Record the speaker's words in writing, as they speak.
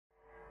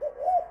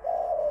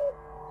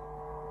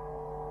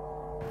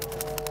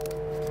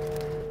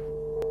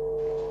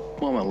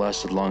Mama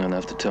lasted long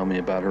enough to tell me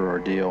about her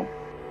ordeal.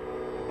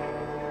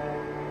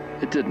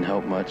 It didn't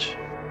help much.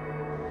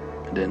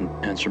 It didn't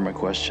answer my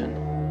question.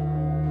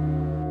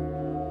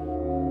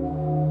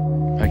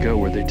 I go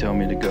where they tell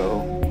me to go.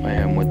 I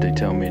am what they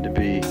tell me to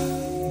be.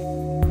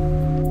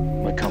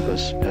 My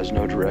compass has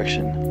no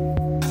direction.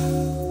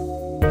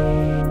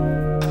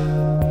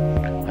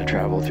 I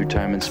travel through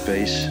time and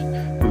space,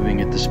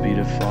 moving at the speed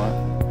of thought.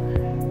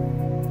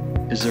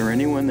 Is there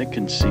anyone that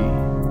can see?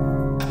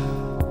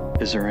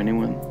 Is there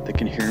anyone that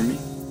can hear me?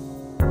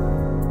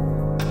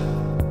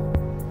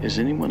 Is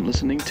anyone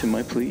listening to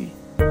my plea?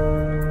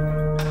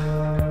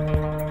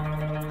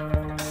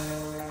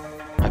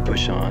 I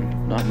push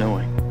on, not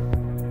knowing.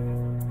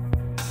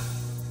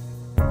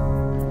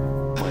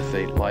 My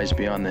fate lies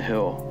beyond the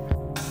hill.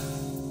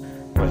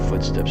 My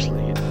footsteps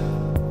lead,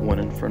 one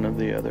in front of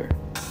the other.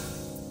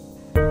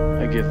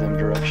 I give them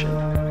direction.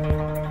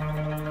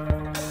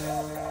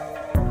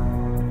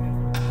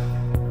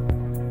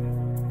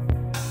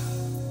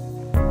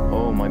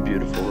 Oh, my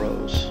beautiful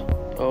rose.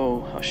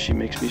 Oh, how she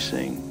makes me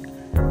sing.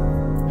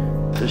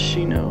 Does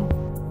she know?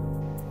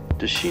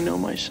 Does she know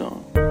my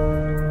song?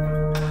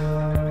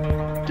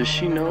 Does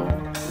she know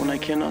when I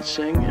cannot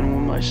sing and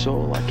when my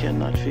soul I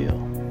cannot feel?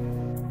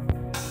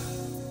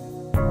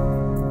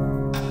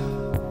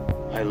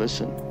 I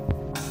listen.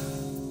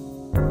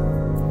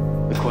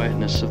 The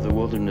quietness of the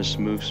wilderness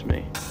moves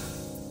me.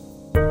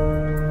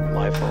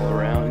 Life all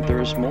around,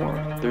 there is more.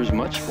 There's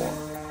much more.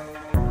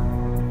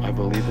 I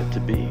believe it to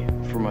be,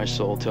 for my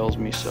soul tells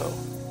me so.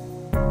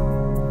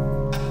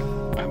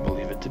 I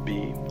believe it to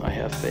be, I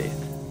have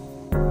faith.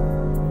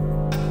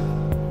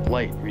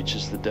 Light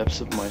reaches the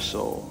depths of my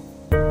soul,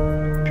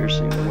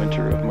 piercing the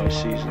winter of my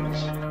seasons.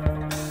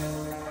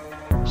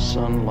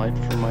 Sunlight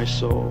for my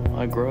soul,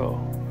 I grow.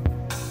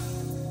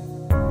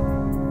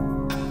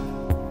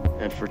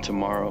 And for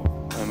tomorrow,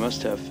 I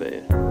must have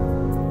faith.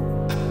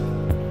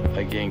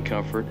 I gain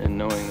comfort in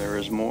knowing there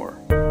is more.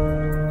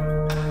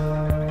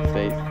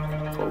 Faith,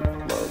 hope,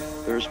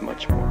 love, there's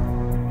much more.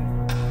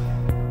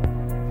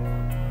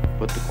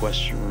 But the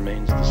question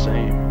remains the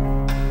same.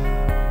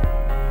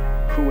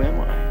 Who am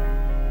I?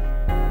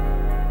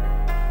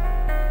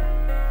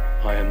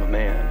 I am a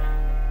man.